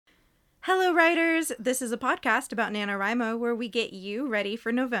Hello, writers! This is a podcast about NaNoWriMo where we get you ready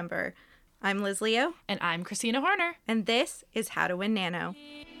for November. I'm Liz Leo. And I'm Christina Horner. And this is How to Win Nano.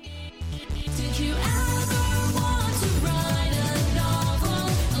 Did you ever want to write a novel?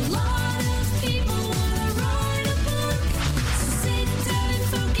 A lot of people want to write a book. So sit down and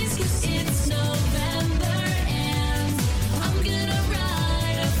focus, 'cause it's November and I'm gonna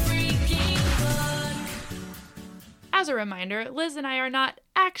write a freaking book. As a reminder, Liz and I are not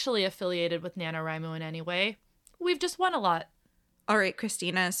actually affiliated with NaNoWriMo in any way. We've just won a lot. All right,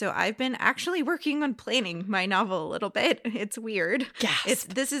 Christina. So I've been actually working on planning my novel a little bit. It's weird.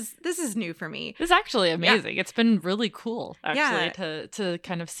 Gasp. This is new for me. This is actually amazing. It's been really cool, actually, Yeah. to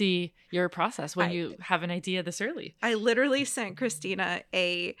kind of see your process when you have an idea this early. I literally sent Christina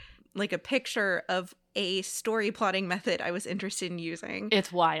a picture of a story plotting method I was interested in using.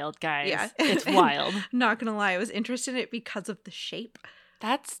 It's wild, guys. Yeah. It's wild. Not gonna lie, I was interested in it because of the shape.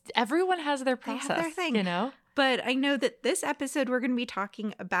 Everyone has their They have process, their thing. you know? But I know that this episode we're going to be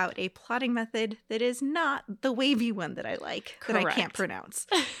talking about a plotting method that is not the wavy one that I like, that I can't Correct. pronounce.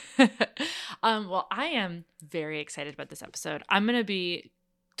 Well, I am very excited about this episode. I'm going to be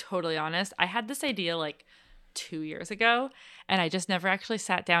totally honest. I had this idea 2 years ago, and I just never actually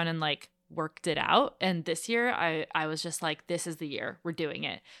sat down and worked it out. And this year I was just like, this is the year. We're doing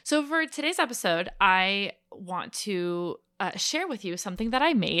it. So for today's episode, I want to share with you something that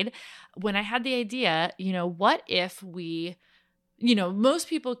I made when I had the idea, what if we, most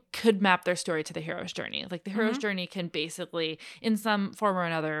people could map their story to the hero's journey. Like the hero's journey can basically, in some form or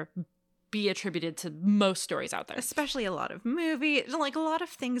another, be attributed to most stories out there. Especially a lot of movies, a lot of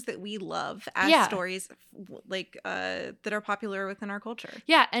things that we love as stories that are popular within our culture.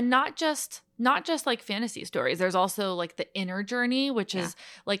 Yeah, and not just fantasy stories. There's also the inner journey, which is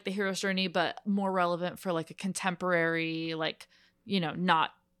like the hero's journey, but more relevant for a contemporary,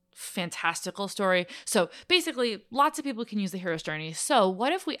 not fantastical story. So basically, lots of people can use the hero's journey. So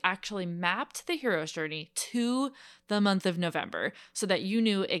what if we actually mapped the hero's journey to the month of November so that you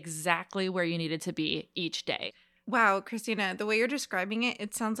knew exactly where you needed to be each day? Wow, Christina, the way you're describing it,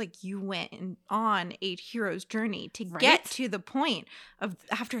 it sounds like you went on a hero's journey to Right? get to the point of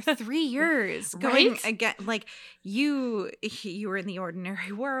after 3 years going Right? again. You were in the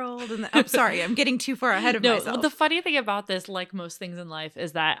ordinary world, and I'm sorry, I'm getting too far ahead of No, myself. the funny thing about this, like most things in life,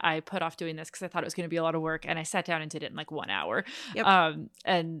 is that I put off doing this because I thought it was going to be a lot of work, and I sat down and did it in 1 hour. Yep.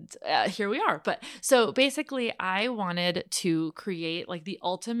 And here we are. But so basically, I wanted to create the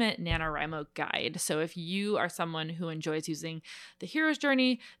ultimate NaNoWriMo guide. So if you are someone who enjoys using the hero's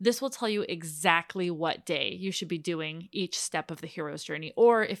journey, this will tell you exactly what day you should be doing each step of the hero's journey.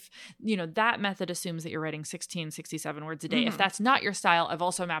 Or if, that method assumes that you're writing 1667 words a day. If that's not your style, I've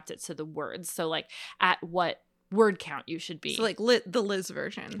also mapped it to the words. So at what word count you should be. So the Liz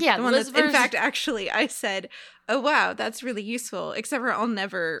version. Yeah, the one Liz in version. fact, actually, I said, oh, wow, that's really useful, except for I'll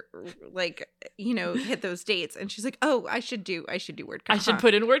never, hit those dates. And she's like, oh, I should do word count. I should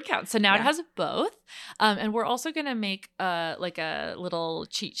put in word count. So now it Yeah. has both. And we're also going to make a little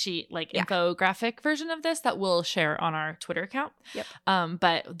cheat sheet, infographic version of this that we'll share on our Twitter account. Yep.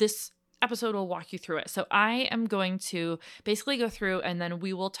 But this episode will walk you through it. So I am going to basically go through, and then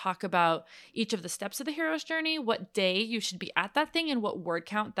we will talk about each of the steps of the hero's journey, what day you should be at that thing, and what word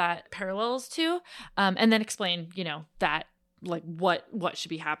count that parallels to, and then explain, that what should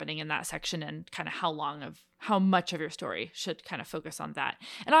be happening in that section and kind of how much of your story should kind of focus on that.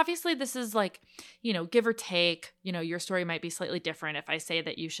 And obviously this is give or take, your story might be slightly different. If I say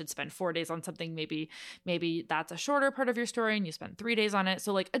that you should spend 4 days on something, maybe that's a shorter part of your story and you spend 3 days on it.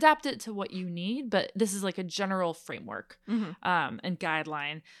 So adapt it to what you need, but this is a general framework and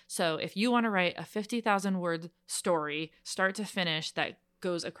guideline. So if you want to write a 50,000 word story, start to finish, that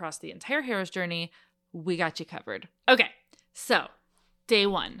goes across the entire hero's journey, we got you covered. Okay. So, day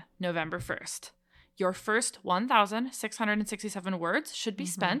 1, November 1st. Your first 1,667 words should be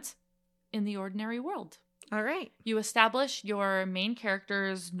spent in the ordinary world. All right. You establish your main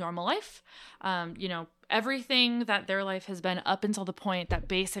character's normal life, everything that their life has been up until the point that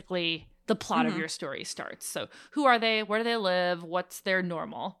basically the plot of your story starts. So, who are they? Where do they live? What's their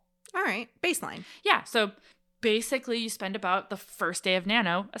normal? All right. Baseline. Yeah. So, basically, you spend about the first day of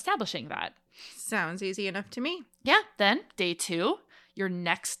Nano establishing that. Sounds easy enough to me. Yeah. Then day 2, your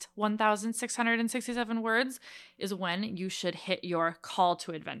next 1,667 words is when you should hit your call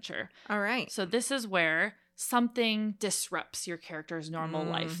to adventure. All right. So this is where something disrupts your character's normal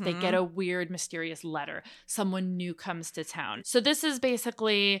life. They get a weird, mysterious letter. Someone new comes to town. So this is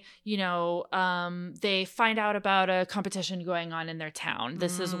basically, they find out about a competition going on in their town.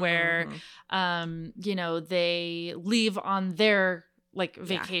 This is where, they leave on their like Yeah.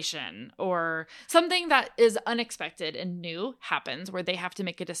 vacation or something that is unexpected and new happens where they have to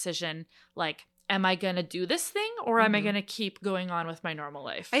make a decision like, am I going to do this thing or am I Mhm. going to keep going on with my normal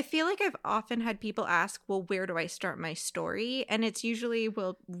life? I feel like I've often had people ask, well, where do I start my story? And it's usually,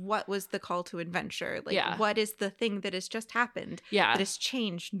 well, what was the call to adventure? Like, Yeah. what is the thing that has just happened Yeah. that has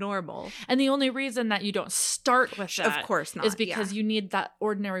changed normal? And the only reason that you don't start with that Of course not. is because you need that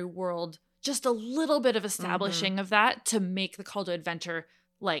ordinary world, just a little bit of establishing of that to make the call to adventure,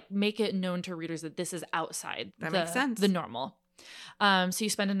 like make it known to readers that this is outside That the, makes sense. the normal. So you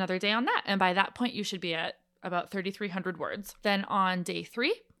spend another day on that. And by that point, you should be at about 3,300 words. Then on day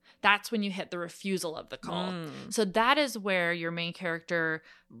 3, that's when you hit the refusal of the call. Mm. So that is where your main character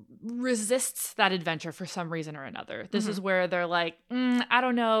resists that adventure for some reason or another. This is where they're like, I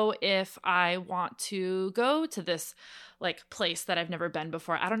don't know if I want to go to this like place that I've never been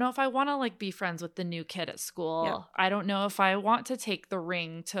before. I don't know if I want to like be friends with the new kid at school. Yeah. I don't know if I want to take the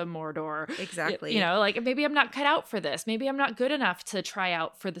ring to Mordor. Exactly. You know, like maybe I'm not cut out for this. Maybe I'm not good enough to try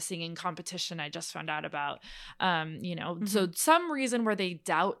out for the singing competition I just found out about. So some reason where they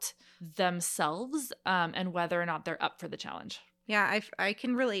doubt themselves and whether or not they're up for the challenge. Yeah, I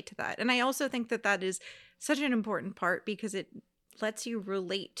can relate to that. And I also think that that is such an important part because it lets you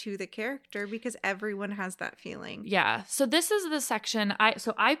relate to the character because everyone has that feeling. Yeah. So this is the section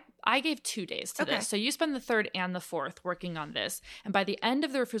I gave 2 days to Okay. this. So you spend the 3rd and the 4th working on this. And by the end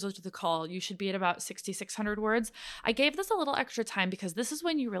of the refusal to the call, you should be at about 6,600 words. I gave this a little extra time because this is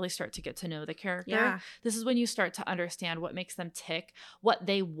when you really start to get to know the character. Yeah. This is when you start to understand what makes them tick, what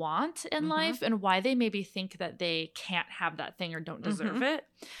they want in life, and why they maybe think that they can't have that thing or don't deserve it.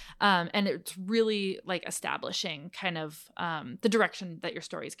 And it's really like establishing kind of the direction that your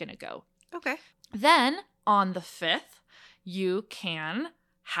story is going to go. Okay. Then on the 5th, you can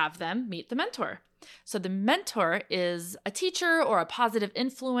have them meet the mentor. So the mentor is a teacher or a positive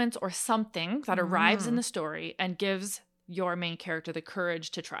influence or something that arrives in the story and gives your main character the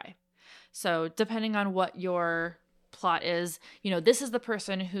courage to try. So depending on what your plot is, this is the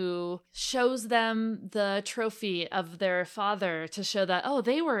person who shows them the trophy of their father to show that, oh,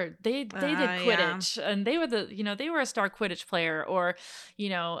 they did Quidditch and they were they were a star Quidditch player, or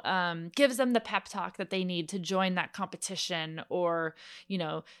gives them the pep talk that they need to join that competition, or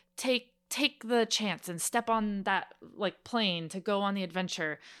take the chance and step on that like plane to go on the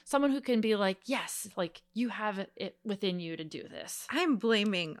adventure. Someone who can be like, yes, like you have it within you to do this. I'm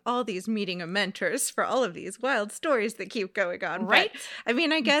blaming all these meeting of mentors for all of these wild stories that keep going on. Right. But, I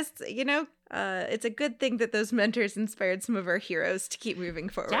mean, I guess, it's a good thing that those mentors inspired some of our heroes to keep moving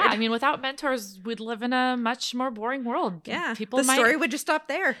forward. Yeah, I mean, without mentors, we'd live in a much more boring world. Yeah. People the might... story would just stop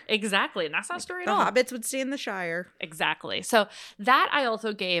there. Exactly, and that's not a story The at all. hobbits would stay in the Shire. Exactly. So that I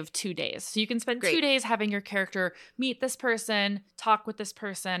also gave 2 days. So you can spend 2 Great. days having your character meet this person, talk with this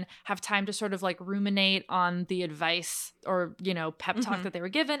person, have time to sort of like ruminate on the advice or, pep talk that they were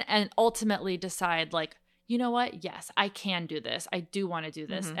given, and ultimately decide like, you know what? Yes, I can do this. I do want to do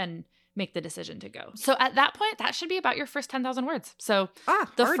this, and make the decision to go. So at that point, that should be about your first 10,000 words. So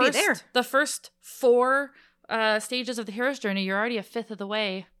the first 4 stages of the hero's journey, you're already a 5th of the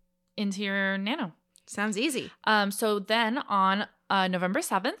way into your nano. Sounds easy. So then on November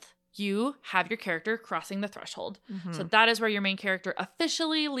 7th, you have your character crossing the threshold. So that is where your main character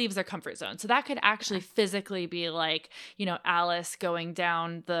officially leaves their comfort zone. So that could actually physically be like, Alice going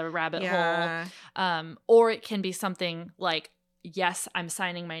down the rabbit hole. Or it can be something like, yes, I'm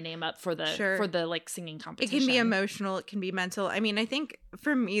signing my name up for the like singing It competition. can be emotional. It can be mental. I mean, I think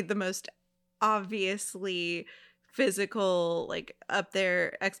for me, the most obviously physical, like up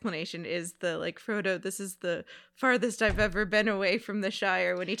there explanation is the like, Frodo, this is the farthest I've ever been away from the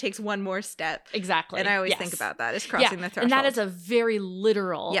Shire, when he takes one more step. Exactly. And I always think about that as crossing the threshold. And that is a very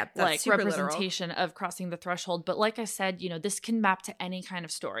literal Yep, that's like super representation of crossing the threshold. But like I said, this can map to any kind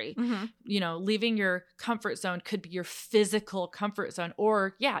of story. Leaving your comfort zone could be your physical comfort zone,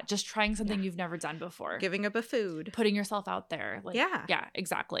 or just trying something you've never done before. Giving up a food. Putting yourself out there. Like, Yeah. Yeah,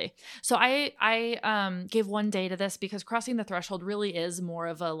 exactly. So I gave 1 day to this because crossing the threshold really is more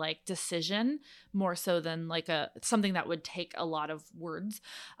of a like decision, more so than like something that would take a lot of words.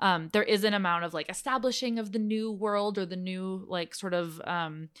 There is an amount of like establishing of the new world or the new like sort of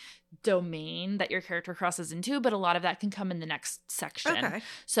domain that your character crosses into, but a lot of that can come in the next section. Okay.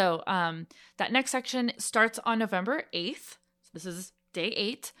 So that next section starts on November 8th. So this is day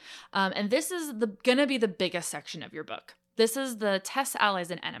 8. And this is gonna be the biggest section of your book. This is the Test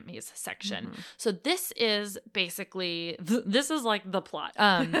Allies and Enemies section. So this is basically, this is like the plot.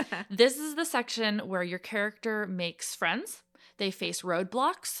 This is the section where your character makes friends. they face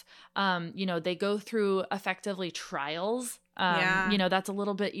roadblocks. They go through effectively trials. That's a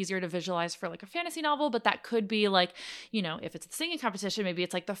little bit easier to visualize for like a fantasy novel, but that could be like, if it's a singing competition, maybe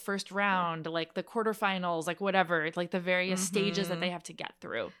it's like the first round, like the quarterfinals, like whatever. It's like the various stages that they have to get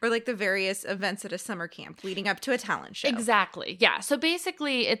through. Or like the various events at a summer camp leading up to a talent show. Exactly. Yeah. So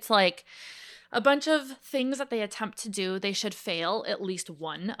basically it's like a bunch of things that they attempt to do. They should fail at least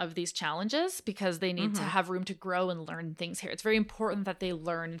one of these challenges because they need to have room to grow and learn things here. It's very important that they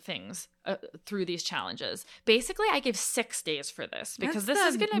learn things through these challenges. Basically, I gave 6 days for this because That's this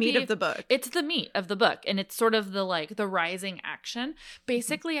is the going to be meat of the book. It's the meat of the book, and it's sort of the rising action.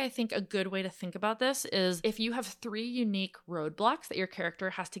 Basically, I think a good way to think about this is if you have 3 unique roadblocks that your character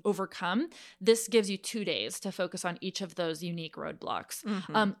has to overcome, this gives you 2 days to focus on each of those unique roadblocks.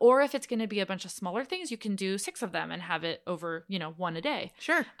 Or if it's going to be a bunch of smaller things, you can do 6 of them and have it over, 1 a day.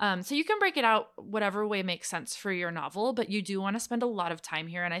 Sure. So you can break it out whatever way makes sense for your novel, but you do want to spend a lot of time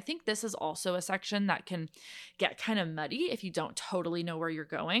here. And I think this is also a section that can get kind of muddy if you don't totally know where you're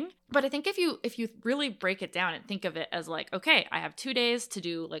going. But I think if you really break it down and think of it as like, okay, I have 2 days to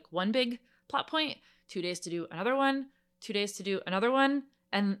do like one big plot point, 2 days to do another one, 2 days to do another one,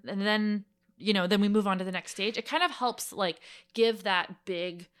 and then then we move on to the next stage. It kind of helps like give that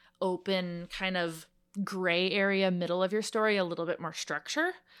big open kind of gray area middle of your story a little bit more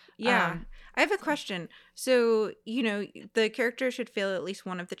structure. Yeah. I have a question. So, the character should fail at least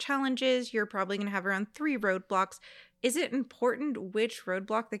one of the challenges. You're probably going to have around 3 roadblocks. Is it important which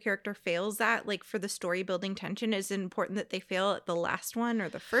roadblock the character fails at? Like for the story building tension, is it important that they fail at the last one or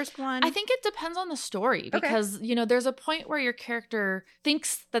the first one? I think it depends on the story because, there's a point where your character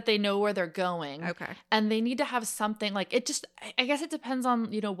thinks that they know where they're going. Okay. And they need to have something like it just, I guess it depends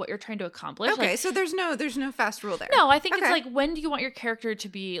on, what you're trying to accomplish. Okay. Like, So there's no fast rule there. no, I think Okay. it's like, when do you want your character to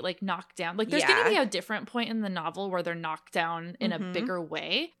be like knocked down? Like there's going to be Yeah. a different point in the novel where they're knocked down in a bigger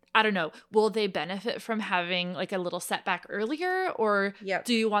way. I don't know. Will they benefit from having like a little setback earlier? Or Yep.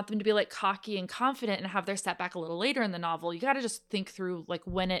 do you want them to be like cocky and confident and have their setback a little later in the novel? You got to just think through like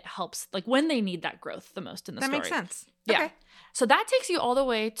when it helps, like when they need that growth the most in the That story. makes sense. Yeah. Okay. So that takes you all the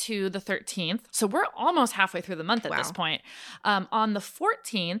way to the 13th. So we're almost halfway through the month at this Wow. point. On the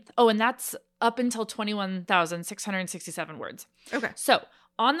 14th, and that's up until 21,667 words. Okay. So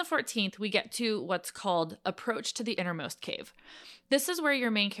on the 14th, we get to what's called Approach to the Innermost Cave. This is where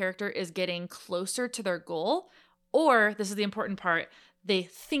your main character is getting closer to their goal, or this is the important part, they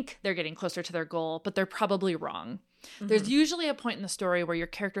think they're getting closer to their goal, but they're probably wrong. There's usually a point in the story where your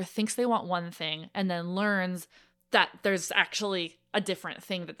character thinks they want one thing and then learns that there's actually a different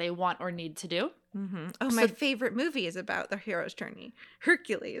thing that they want or need to do. Oh, my So- favorite movie is about the hero's journey.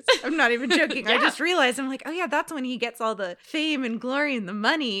 Hercules. I'm not even joking. I Yeah. just realized, I'm like, oh yeah, that's when he gets all the fame and glory and the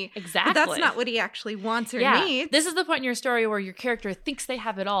money. Exactly. But that's not what he actually wants or Yeah. needs. This is the point in your story where your character thinks they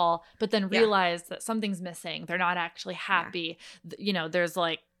have it all, but then Yeah. realize that something's missing. They're not actually happy.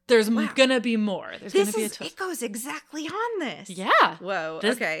 There's Wow. gonna be more. There's gonna This be a is, twist. it goes exactly on this. Yeah. Whoa.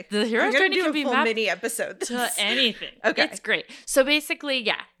 This- Okay. the hero's I'm gonna journey do can a be full mapped mini episode. To anything. Okay. It's great. So basically,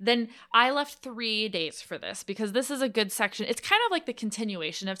 yeah. Then I left 3 days for this because this is a good section. It's kind of like the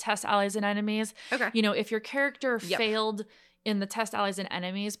continuation of Test Allies and Enemies. Okay. If your character Yep. failed in the Test Allies and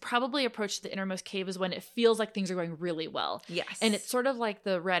Enemies, probably Approach to the Innermost Cave is when it feels like things are going really well. Yes. And it's sort of like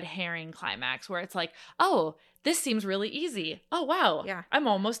the red herring climax where it's like, oh, this seems really easy. Oh, wow. Yeah. I'm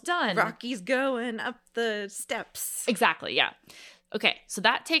almost done. Rocky's going up the steps. Exactly. Yeah. Okay. So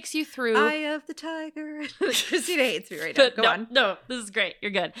that takes you through. Eye of the tiger. Christina hates me right now. Go on. No, this is great.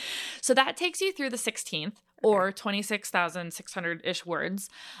 You're good. So that takes you through the 16th or 26,600-ish words.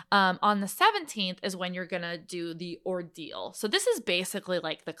 On the 17th is when you're going to do the ordeal. So this is basically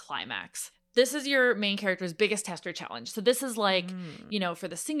like the climax. This is your main character's biggest tester challenge. So this is like, for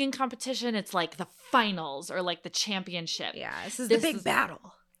the singing competition, it's like the finals or like the championship. Yeah, this is This the big is-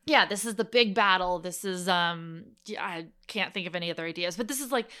 battle. Yeah, this is the big battle. This is I can't think of any other ideas, but this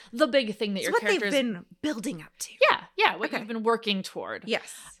is like the big thing that It's your what character's they've been building up to. Yeah, what Okay. you've been working toward.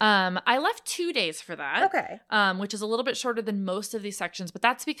 Yes. I left 2 days for that. Okay. Which is a little bit shorter than most of these sections, but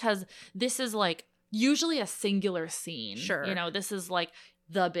that's because this is like usually a singular scene. Sure. This is like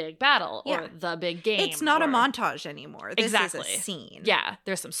the big battle Yeah. or the big game. It's not a or- montage anymore. This Exactly. is a scene. Yeah,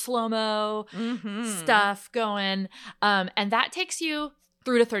 there's some slow-mo Mhm. stuff going. And that takes you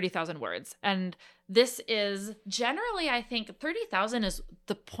through to 30,000 words. And this is generally, I think, 30,000 is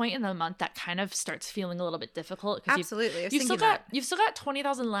the point in the month that kind of starts feeling a little bit difficult. Absolutely. I was You've still thinking got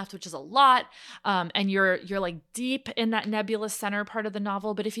 20,000 left, which is a lot, and you're like deep in that nebulous center part of the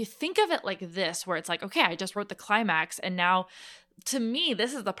novel. But if you think of it like this, where it's like, okay, I just wrote the climax, and now to me,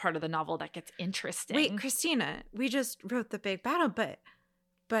 this is the part of the novel that gets interesting. Wait, Christina, we just wrote the big battle, but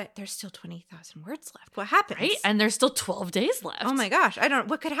there's still 20,000 words left. What happens? right? And there's still 12 days left. Oh my gosh,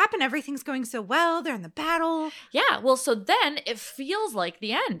 what could happen? Everything's going so well. They're in the battle. Yeah, well, so then it feels like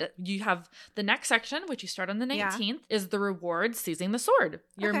the end. You have the next section, which you start on the 19th, is the reward, seizing the sword.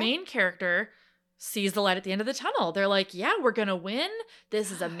 Your Okay. main character sees the light at the end of the tunnel. They're like, yeah, we're going to win.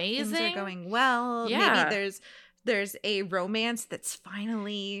 This is amazing. Things are going well. Yeah. Maybe there's a romance that's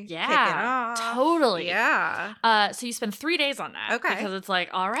finally kicking Yeah, off. totally. Yeah. So you spend 3 days on that. Okay. Because it's like,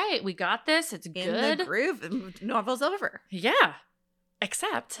 all right, we got this. It's In good. the groove, the novel's over. Yeah.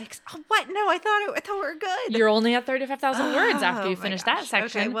 Except What? No, I thought we were good. you're only at 35,000 words after Oh you my finish that gosh.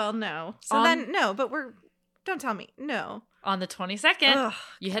 section. Okay, well, no. So On- then, no, but don't tell me. No. On the 22nd, Ugh,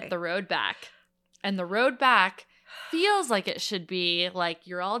 you okay. hit the road back. And the road back feels like it should be like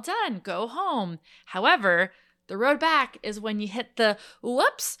you're all done, go home. However, the road back is when you hit the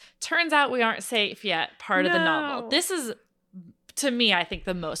whoops, turns out we aren't safe yet part of the novel. No. This is, to me, I think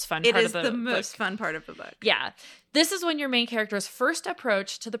the most fun It part is of the book. most fun part of the book. Yeah. This is when your main character's first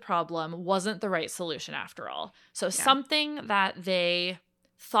approach to the problem wasn't the right solution after all. So something that they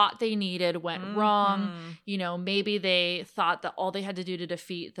thought they needed went wrong. Mhm. You know, maybe they thought that all they had to do to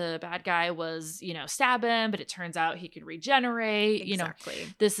defeat the bad guy was, you know, stab him, but it turns out he could regenerate. You know,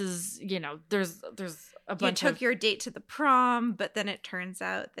 Exactly. this is, you know, there's a You bunch took of your date to the prom, but then it turns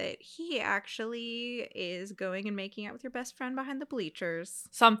out that he actually is going and making out with your best friend behind the bleachers.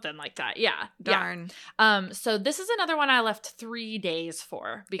 something like that. Yeah. Darn. Yeah. So this is another one I left 3 days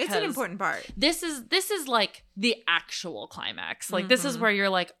for because It's an important part. This is like the actual climax. Like this is Mhm. where you're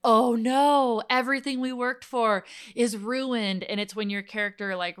like, oh no, everything we worked for is ruined. And it's when your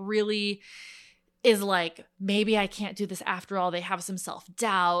character like really is like, maybe I can't do this after all. They have some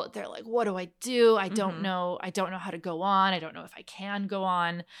self-doubt. They're like, what do? I don't Mhm. know. I don't know how to go on. I don't know if I can go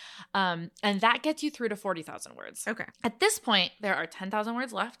on. And that gets you through to 40,000 words. Okay. At this point, there are 10,000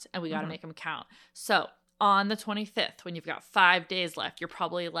 words left and we got to Mhm. make them count. So on the 25th, when you've got 5 days left, you're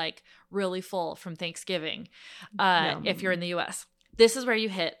probably like really full from Thanksgiving Yum. if you're in the US. This is where you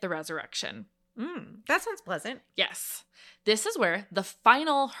hit the resurrection. That sounds pleasant. Yes. This is where the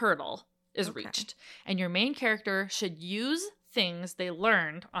final hurdle is Okay. reached. And your main character should use things they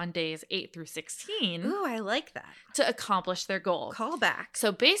learned on days 8 through 16 Ooh, I like that. to accomplish their goal. Call back.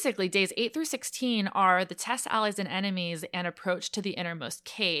 So basically, days 8 through 16 are the test allies and enemies and approach to the innermost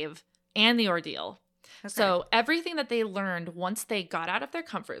cave and the ordeal. Okay. So everything that they learned once they got out of their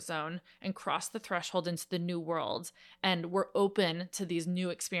comfort zone and crossed the threshold into the new world and were open to these new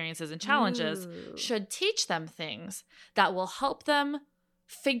experiences and challenges Ooh. should teach them things that will help them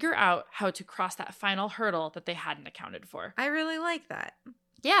figure out how to cross that final hurdle that they hadn't accounted for. I really like that.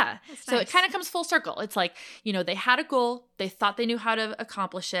 Yeah. That's So it nice. kind of comes full circle. It's like, you know, they had a goal, they thought they knew how to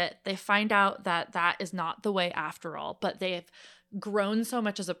accomplish it. They find out that that is not the way after all, but they've grown so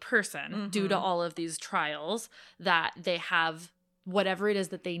much as a person due to Mhm. all of these trials that they have whatever it is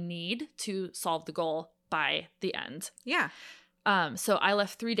that they need to solve the goal by the end. Yeah. So I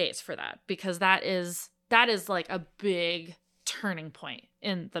left 3 days for that because that is like a big turning point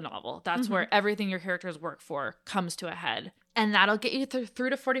in the novel. That's Mhm. where everything your characters work for comes to a head. And that'll get you through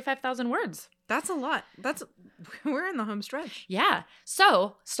to 45,000 words. That's a lot. We're in the home stretch. Yeah.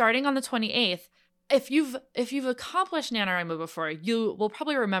 So starting on the 28th, if you've accomplished NaNoWriMo before, you will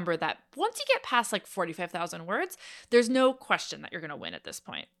probably remember that once you get past like 45,000 words, there's no question that you're going to win at this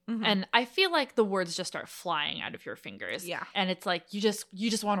point. Mhm. And I feel like the words just start flying out of your fingers. Yeah. And it's like you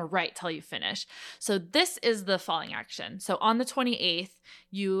just want to write till you finish. So this is the falling action. So on the 28th,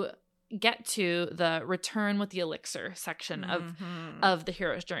 you get to the return with the elixir section Mhm. of the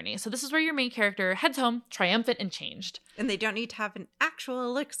hero's journey. So this is where your main character heads home triumphant and changed. And they don't need to have an actual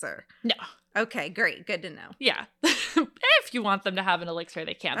elixir. No. Okay, great. Good to know. Yeah. If you want them to have an elixir,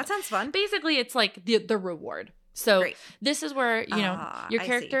 they can. That sounds fun. Basically, it's like the reward. So Great. this is where, you know, Ah, your I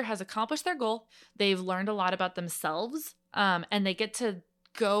character see. has accomplished their goal. They've learned a lot about themselves, and they get to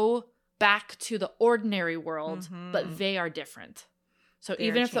go back to the ordinary world, but Mhm. they are different. So They are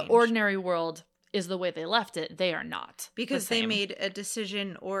even if the changed. ordinary world is the way they left it, they are not. the Because they same. made a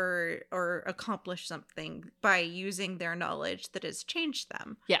decision or accomplished something by using their knowledge that has changed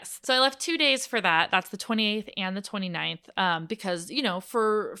them. Yes. So I left 2 days for that. That's the 28th and the 29th. Because, you know,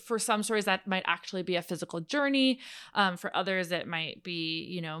 for some stories that might actually be a physical journey. For others, it might be,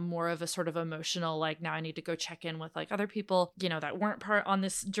 you know, more of a sort of emotional, like now I need to go check in with like other people, you know, that weren't part on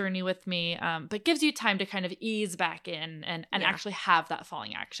this journey with me. But gives you time to kind of ease back in and Yeah. actually have that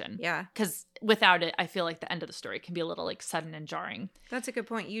falling action. Yeah. Because without it, I feel like the end of the story can be a little like sudden and jarring. That's a good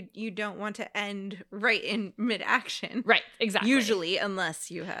point. You don't want to end right in mid-action. Right, exactly. Usually,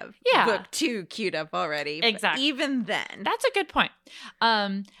 unless you have Yeah. book 2 queued up already. But Exactly. even then. That's a good point.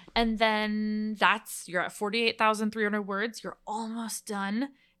 And then you're at 48,300 words. You're almost done.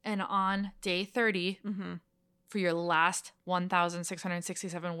 And on day 30, Mm-hmm. for your last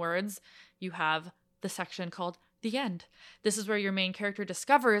 1,667 words, you have the section called The End. This is where your main character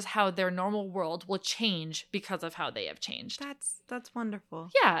discovers how their normal world will change because of how they have changed. That's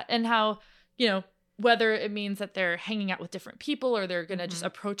wonderful. Yeah, and how, whether it means that they're hanging out with different people or they're going to just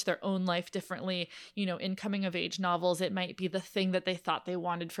approach their own life differently. In coming of age novels, it might be the thing that they thought they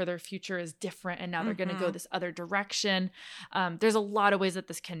wanted for their future is different and now they're going to go this other direction. There's a lot of ways that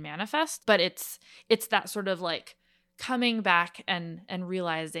this can manifest, but it's that sort of like coming back and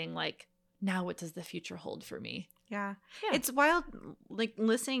realizing like, now what does the future hold for me? Yeah. Yeah. It's wild, like,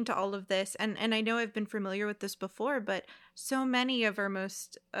 listening to all of this. And I know I've been familiar with this before, but so many of our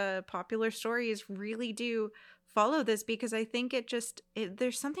most popular stories really do follow this, because I think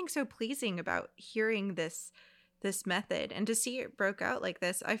there's something so pleasing about hearing this method, and to see it broke out like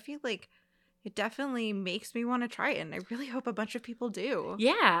this. I feel like it definitely makes me want to try it, and I really hope a bunch of people do.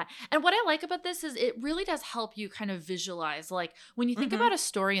 Yeah. And what I like about this is it really does help you kind of visualize, like, when you think about a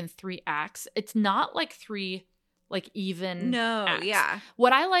story in 3 acts, it's not like 3 like even No, acts. yeah.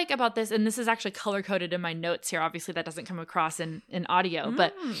 What I like about this, and this is actually color coded in my notes here, obviously that doesn't come across in audio,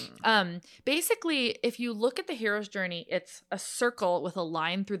 but basically if you look at the hero's journey, it's a circle with a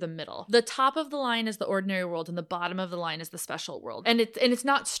line through the middle. The top of the line is the ordinary world and the bottom of the line is the special world, and it's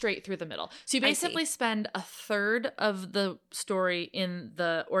not straight through the middle. So you basically spend a third of the story in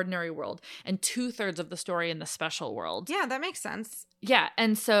the ordinary world and 2/3 of the story in the special world. Yeah, that makes sense. Yeah,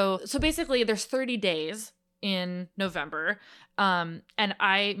 and so basically there's 30 days in November, and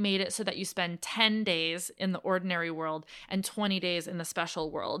I made it so that you spend 10 days in the ordinary world and 20 days in the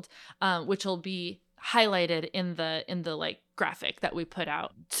special world, which will be highlighted in the like graphic that we put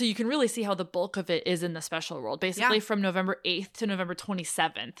out, so you can really see how the bulk of it is in the special world. Basically, from November 8th to November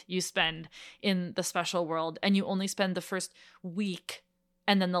 27th, you spend in the special world, and you only spend the first week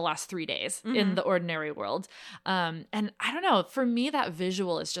and then the last 3 days in the ordinary world. And I don't know, for me, that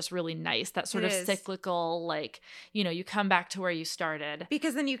visual is just really nice. That sort of cyclical, like, you come back to where you started.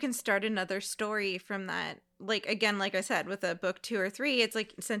 Because then you can start another story from that. Like, again, like I said, with a book 2 or 3, it's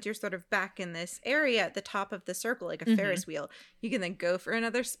like, since you're sort of back in this area at the top of the circle, like a Ferris wheel, you can then go for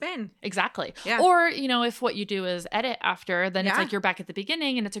another spin. Exactly. Yeah. Or, if what you do is edit after, then it's like you're back at the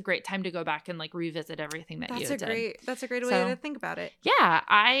beginning, and it's a great time to go back and like revisit everything that you did. That's a great way to think about it. Yeah,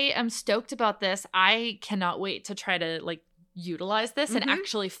 I am stoked about this. I cannot wait to try to like utilize this and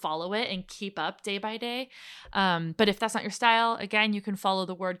actually follow it and keep up day by day. But if that's not your style, again, you can follow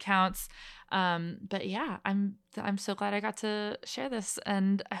the word counts. But yeah, I'm so glad I got to share this,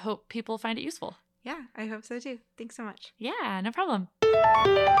 and I hope people find it useful. Yeah, I hope so too. Thanks so much. Yeah, no problem.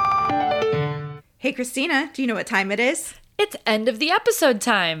 Hey, Christina, do you know what time it is? It's end of the episode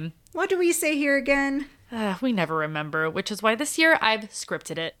time. What do we say here again? We never remember, which is why this year I've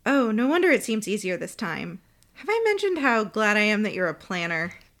scripted it. Oh, no wonder it seems easier this time. Have I mentioned how glad I am that you're a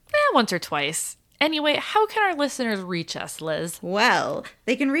planner? Once or twice. Anyway, how can our listeners reach us, Liz? Well,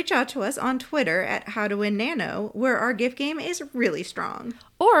 they can reach out to us on Twitter at HowToWinNano, where our gift game is really strong.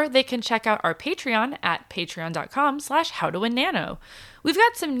 Or they can check out our Patreon at patreon.com/howtowinNano. We've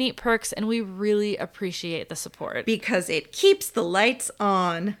got some neat perks, and we really appreciate the support. Because it keeps the lights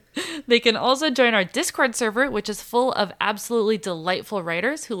on. They can also join our Discord server, which is full of absolutely delightful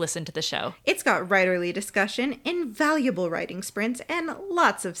writers who listen to the show. It's got writerly discussion, invaluable writing sprints, and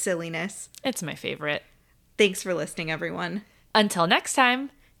lots of silliness. It's my favorite. Thanks for listening, everyone. Until next time,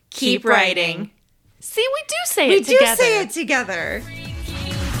 Keep writing. See, we do say We it do together. say it together. Can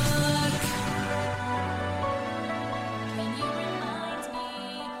you remind me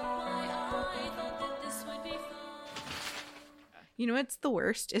why I thought that this would be fun? You know what's the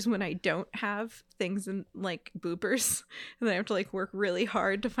worst is when I don't have things in like bloopers, and then I have to like work really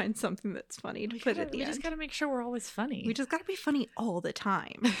hard to find something that's funny to put at the We end. just gotta make sure we're always funny. We just gotta be funny all the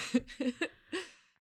time.